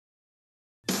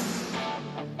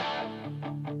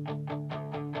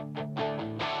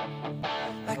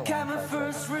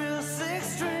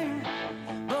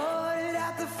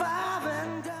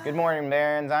Good morning,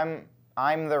 Barons.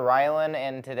 I'm the Rylan,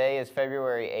 and today is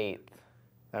February 8th.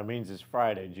 That means it's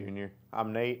Friday, Junior.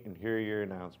 I'm Nate, and here are your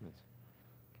announcements.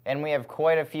 And we have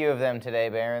quite a few of them today,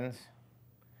 Barons.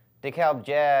 DeKalb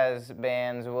Jazz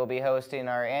Bands will be hosting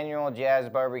our annual Jazz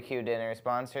Barbecue Dinner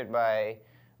sponsored by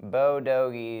Bo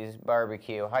Dogie's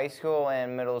Barbecue. High school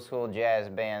and middle school jazz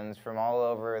bands from all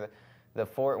over the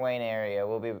Fort Wayne area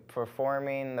will be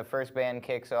performing. The first band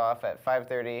kicks off at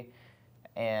 5:30,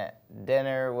 and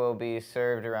dinner will be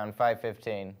served around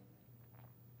 5:15.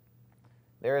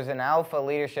 There is an Alpha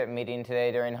leadership meeting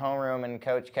today during homeroom in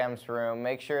Coach Kemp's room.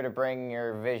 Make sure to bring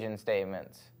your vision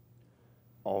statements.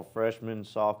 All freshmen,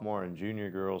 sophomore, and junior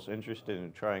girls interested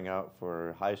in trying out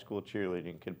for high school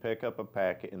cheerleading can pick up a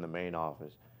packet in the main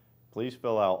office. Please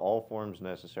fill out all forms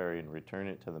necessary and return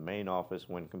it to the main office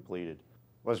when completed.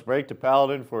 Let's break to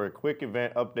Paladin for a quick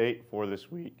event update for this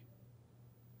week.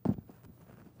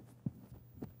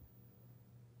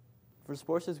 For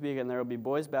sports this weekend, there will be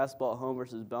boys basketball at home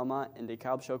versus Belmont, and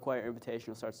DeKalb Show Choir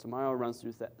Invitational starts tomorrow, runs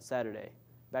through Saturday.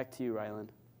 Back to you,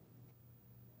 Ryland.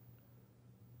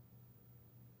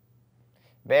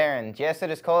 Barons, yes, it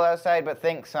is cold outside, but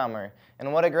think summer.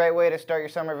 And what a great way to start your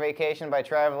summer vacation by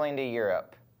traveling to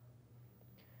Europe.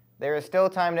 There is still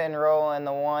time to enroll in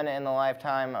the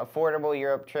one-in-a-lifetime affordable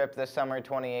Europe trip this summer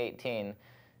 2018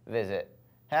 visit.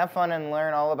 Have fun and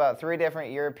learn all about 3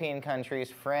 different European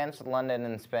countries, France, London,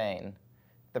 and Spain.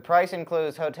 The price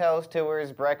includes hotels,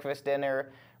 tours, breakfast,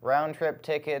 dinner, round-trip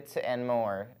tickets, and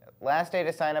more. Last day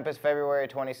to sign up is February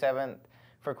 27th.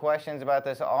 For questions about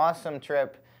this awesome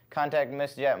trip, contact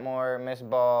Miss Jetmore, Miss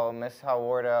Ball, Miss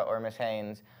Hawarda, or Miss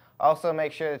Haynes. Also,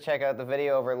 make sure to check out the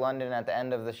video over London at the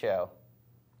end of the show.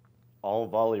 All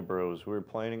Volley Bros who are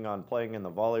planning on playing in the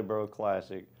Volley Bro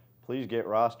Classic, please get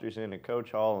rosters into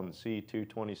Coach Hall and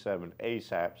C227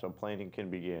 ASAP so planning can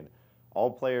begin. All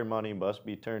player money must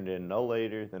be turned in no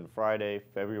later than Friday,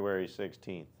 February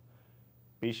 16th.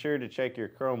 Be sure to check your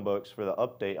Chromebooks for the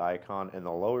update icon in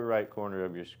the lower right corner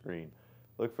of your screen.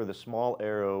 Look for the small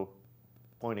arrow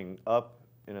pointing up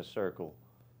in a circle.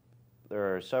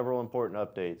 There are several important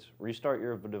updates. Restart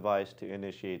your device to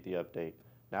initiate the update.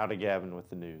 Now to Gavin with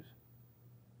the news.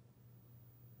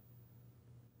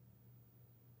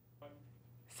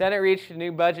 Senate reached a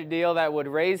new budget deal that would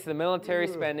raise the military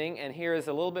spending, and here is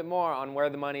a little bit more on where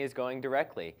the money is going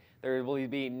directly. There will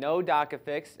be no DACA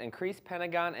fix, increased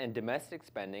Pentagon and domestic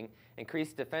spending,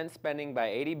 increased defense spending by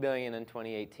 $80 billion in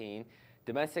 2018,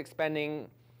 domestic spending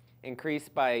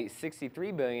increased by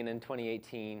 $63 billion in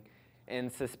 2018,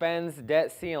 and suspends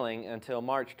debt ceiling until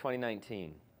March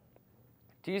 2019.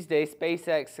 Tuesday,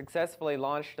 SpaceX successfully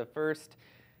launched the first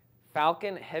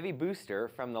Falcon Heavy booster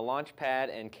from the launch pad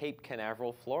in Cape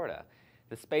Canaveral, Florida.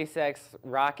 The SpaceX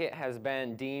rocket has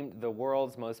been deemed the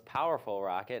world's most powerful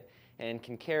rocket and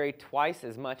can carry twice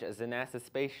as much as the NASA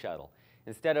Space Shuttle.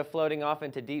 Instead of floating off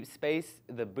into deep space,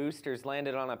 the boosters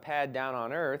landed on a pad down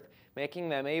on Earth, making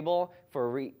them able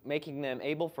for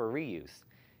reuse.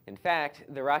 In fact,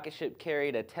 the rocket ship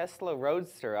carried a Tesla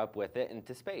Roadster up with it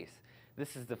into space.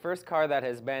 This is the first car that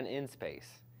has been in space.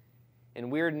 In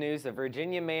weird news, a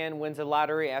Virginia man wins a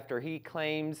lottery after he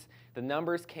claims the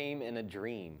numbers came in a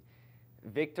dream.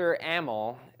 Victor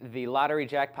Amel, the lottery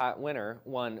jackpot winner,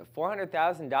 won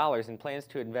 $400,000 and plans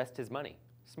to invest his money.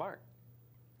 Smart.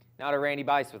 Now to Randy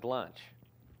Bice with lunch.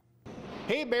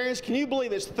 Hey Barons, can you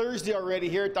believe it's Thursday already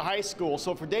here at the high school?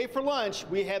 So for day for lunch,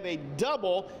 we have a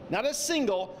double, not a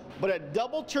single, but a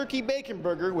double turkey bacon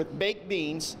burger with baked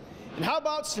beans. And how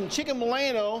about some chicken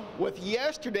Milano with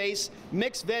yesterday's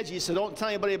mixed veggies, so don't tell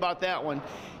anybody about that one.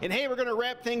 And hey, we're gonna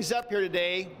wrap things up here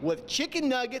today with chicken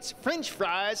nuggets, french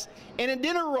fries, and a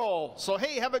dinner roll. So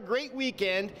hey, have a great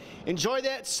weekend. Enjoy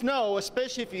that snow,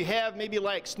 especially if you have maybe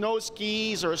like snow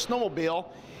skis or a snowmobile.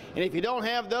 And if you don't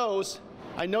have those,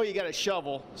 I know you got a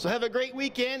shovel. So have a great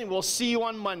weekend, and we'll see you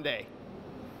on Monday.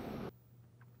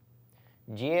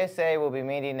 GSA will be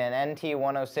meeting in NT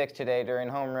 106 today during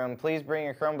homeroom. Please bring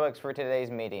your Chromebooks for today's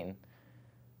meeting.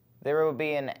 There will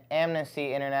be an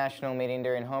Amnesty International meeting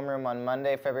during homeroom on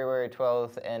Monday, February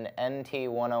 12th in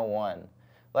NT 101.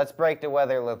 Let's break the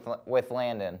weather with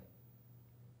Landon.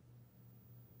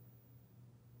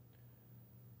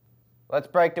 Let's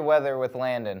break the weather with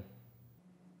Landon.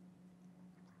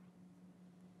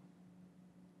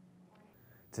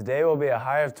 Today will be a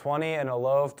high of 20 and a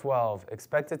low of 12.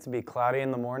 Expected to be cloudy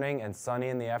in the morning and sunny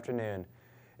in the afternoon.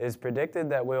 It is predicted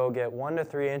that we will get 1 to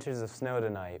 3 inches of snow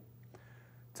tonight.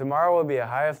 Tomorrow will be a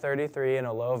high of 33 and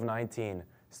a low of 19.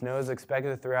 Snow is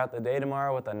expected throughout the day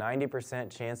tomorrow with a 90%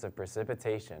 chance of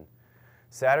precipitation.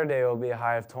 Saturday will be a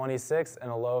high of 26 and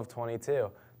a low of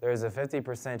 22. There is a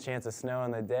 50% chance of snow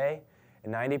in the day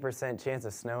and 90% chance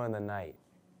of snow in the night.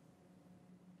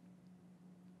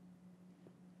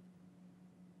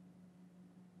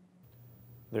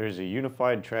 There is a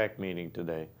unified track meeting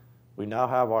today. We now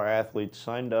have our athletes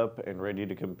signed up and ready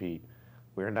to compete.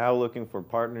 We are now looking for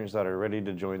partners that are ready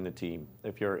to join the team.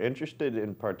 If you're interested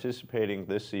in participating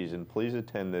this season, please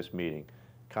attend this meeting.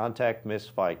 Contact Ms.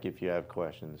 Fike if you have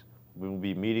questions. We will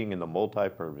be meeting in the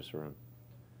multi-purpose room.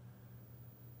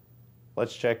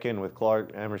 Let's check in with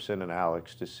Clark, Emerson, and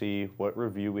Alex to see what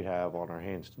review we have on our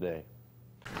hands today.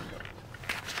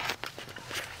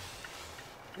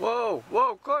 Whoa,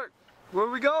 Clark, where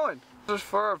are we going? Is this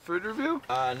for our food review?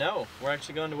 No, we're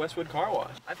actually going to Westwood Car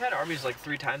Wash. I've had Arby's like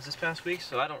 3 times this past week,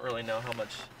 so I don't really know how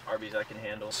much Arby's I can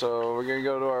handle. So we're gonna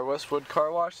go to our Westwood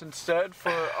Car Wash instead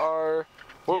for our.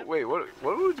 Wait,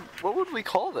 what would we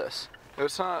call this?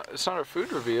 It's not our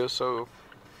food review, so.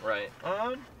 Right.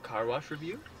 Car wash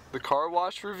review. The car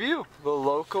wash review, the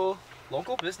local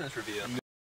business review.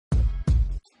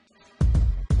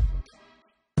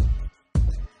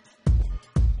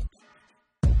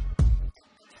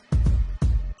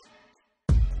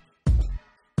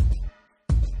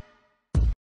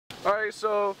 Alright,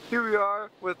 so here we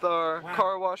are with our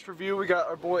car wash review. We got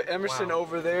our boy Emerson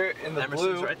over there in the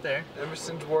Emerson's blue. right there.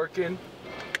 Emerson's working.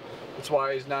 That's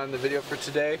why he's not in the video for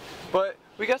today. But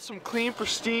we got some clean,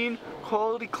 pristine,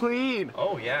 quality clean.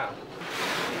 Oh yeah.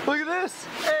 Look at this!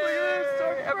 Hey, look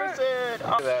at this, Emerson!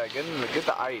 Look at that, get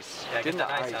the ice. Yeah, get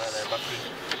the ice out of there, Bucky.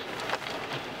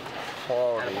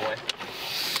 Quality. Attaboy.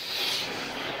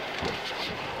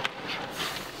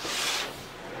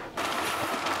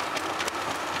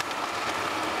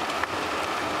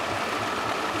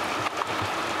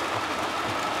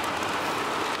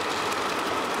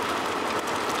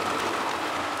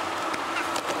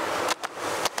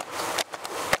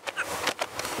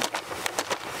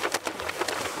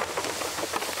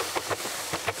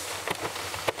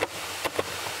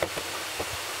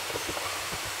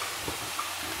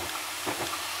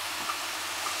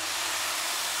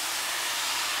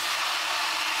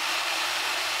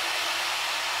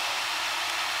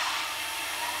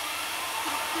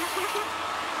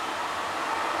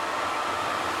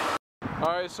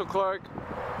 Alright, so Clark,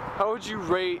 how would you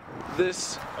rate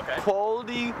this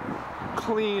quality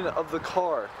clean of the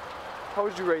car? How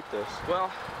would you rate this?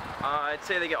 Well, I'd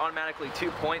say they get automatically 2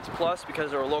 points plus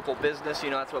because they're a local business. You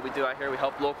know, that's what we do out here. We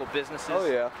help local businesses. Oh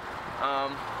yeah.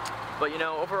 But you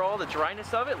know, overall, the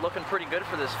dryness of it looking pretty good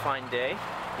for this fine day,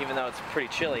 even though it's pretty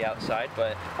chilly outside.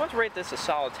 But I want to rate this a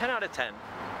solid 10 out of 10.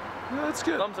 Yeah, that's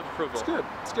good. Thumbs of approval. It's good.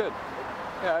 It's good.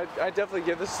 Yeah, I'd definitely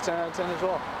give this a 10 out of 10 as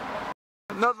well.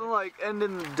 Nothing like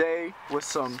ending the day with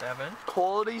some 7.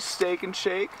 quality steak and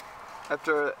shake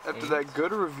after 8. that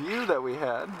good review that we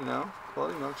had, you know,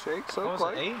 quality milkshake. So What was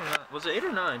Clark, it, 8 or 9? Was it 8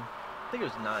 or 9? I think it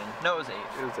was 9. No, it was 8.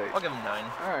 It was 8. I'll give him 9.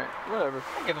 All right, whatever.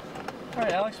 I'll give him. All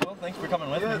right, Alex. Well, thanks for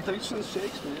coming with Yeah, me. thanks for the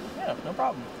shakes, man. Yeah, no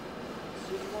problem.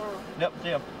 See you tomorrow. Yep, see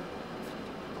ya.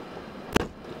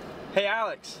 Hey,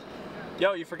 Alex.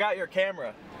 Yo, you forgot your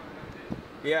camera.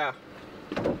 Yeah.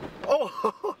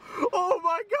 Oh, oh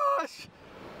my gosh.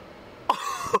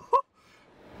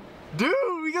 Dude,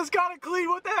 we just got it clean.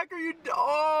 What the heck are you doing?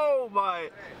 Oh my.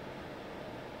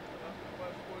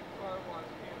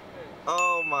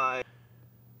 Oh my.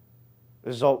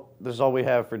 This is all we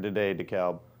have for today,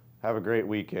 DeKalb. Have a great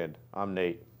weekend. I'm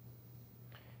Nate.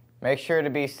 Make sure to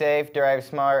be safe, drive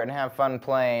smart, and have fun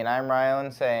playing. I'm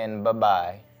Rylan saying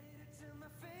bye-bye.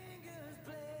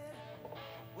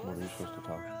 What are you supposed to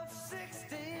talk? I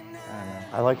don't know.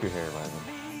 I like your hair,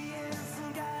 Rylan.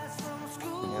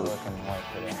 You're looking white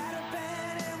today.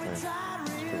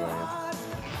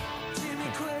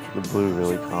 The blue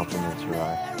really complements your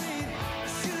eye.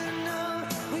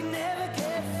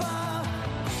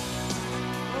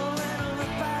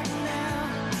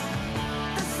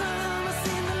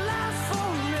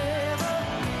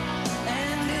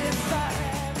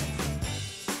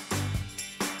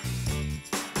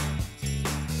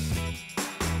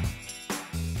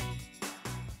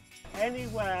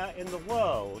 Anywhere in the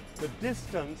world, the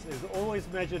distance is always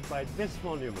measured by this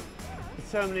monument.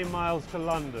 So many miles to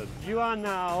London. You are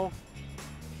now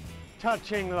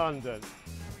touching London.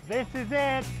 This is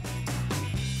it.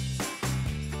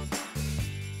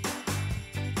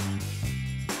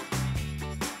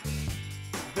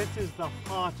 This is the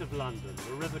heart of London,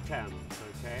 the River Thames,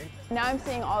 okay? Now I'm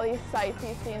seeing all these sights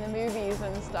you see in the movies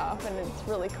and stuff, and it's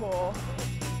really cool.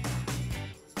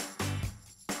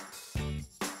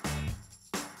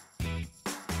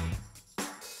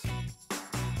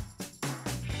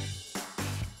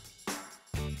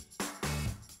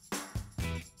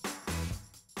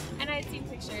 And I had seen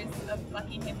pictures of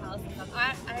Buckingham Palace and stuff,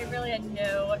 I really had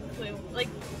no clue. Like,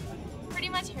 pretty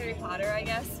much Harry Potter, I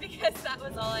guess, because that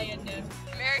was all I had known.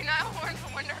 Mary Niall Horn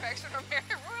from One Direction from Mary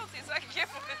Royalty, so I can get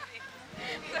with me.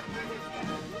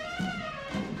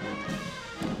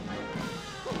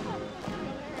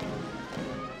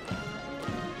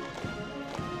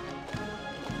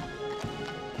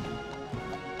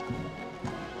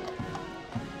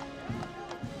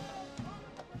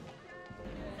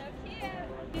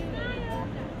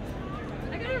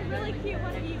 Really cute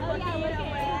one of you looking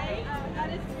away. That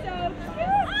is so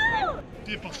cute.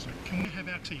 Dear Boston, can we have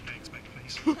our tea bags back,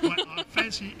 please? Right, I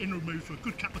fancy in the mood for a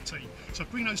good cup of tea. So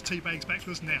bring those tea bags back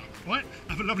to us now. Right?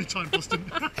 Have a lovely time, Boston.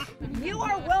 You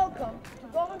are welcome to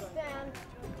go and stand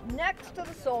next to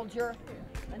the soldier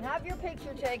and have your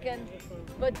picture taken,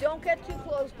 but don't get too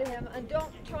close to him and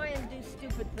don't try and do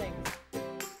stupid things.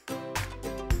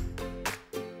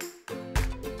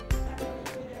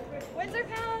 Windsor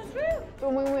Palace, woo!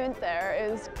 When we went there,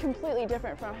 it was completely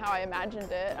different from how I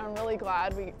imagined it. I'm really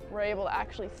glad we were able to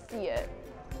actually see it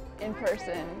in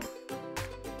person.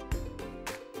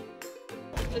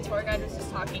 The tour guide was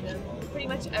just talking to pretty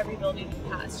much every building we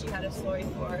passed. She had a story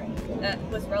for that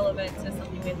was relevant to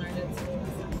something we learned in school.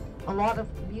 A lot of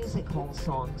music hall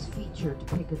songs featured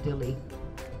Piccadilly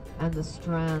and the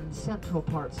Strand, central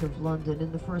parts of London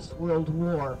in the First World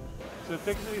War. So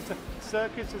Piccadilly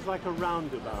Circus is like a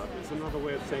roundabout. It's another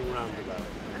way of saying roundabout.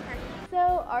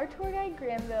 So our tour guide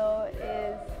Granville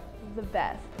is the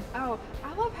best. Oh,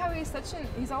 I love how he's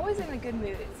always in a good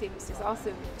mood, it seems. He's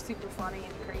also super funny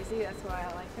and crazy, that's why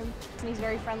I like him. And he's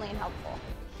very friendly and helpful.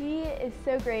 He is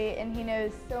so great and he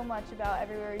knows so much about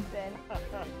everywhere he's been.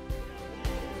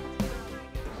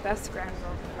 Best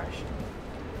Granville impression.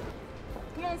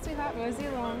 Come on, sweetheart, mosey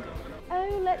along.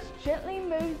 Oh, let's gently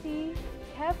mosey.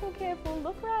 Careful, careful,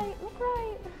 look right, look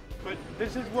right. But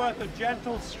this is worth a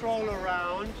gentle stroll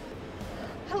around.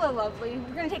 Hello, lovely.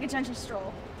 We're going to take a gentle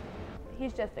stroll.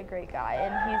 He's just a great guy,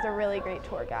 and he's a really great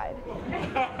tour guide.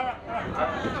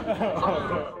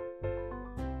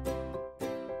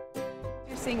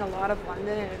 You're seeing a lot of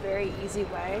London in a very easy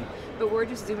way, but we're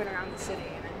just zooming around the city,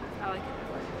 and I like it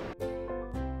that way.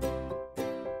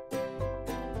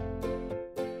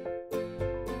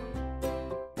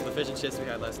 The fish and chips we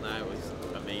had last night was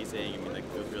amazing. I mean, like,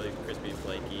 it was really crispy and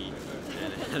flaky,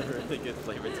 and it had a really good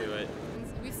flavor to it.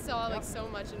 We saw like so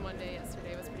much in one day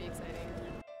yesterday. It was pretty exciting.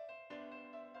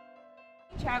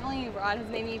 Traveling abroad has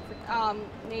made me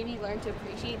learn to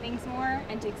appreciate things more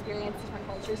and to experience different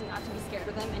cultures and not to be scared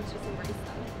of them and to just embrace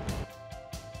them.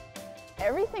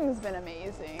 Everything's been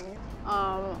amazing.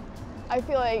 I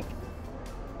feel like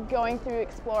going through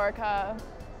Explorica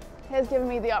has given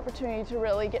me the opportunity to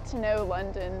really get to know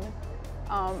London,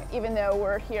 even though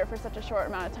we're here for such a short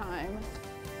amount of time.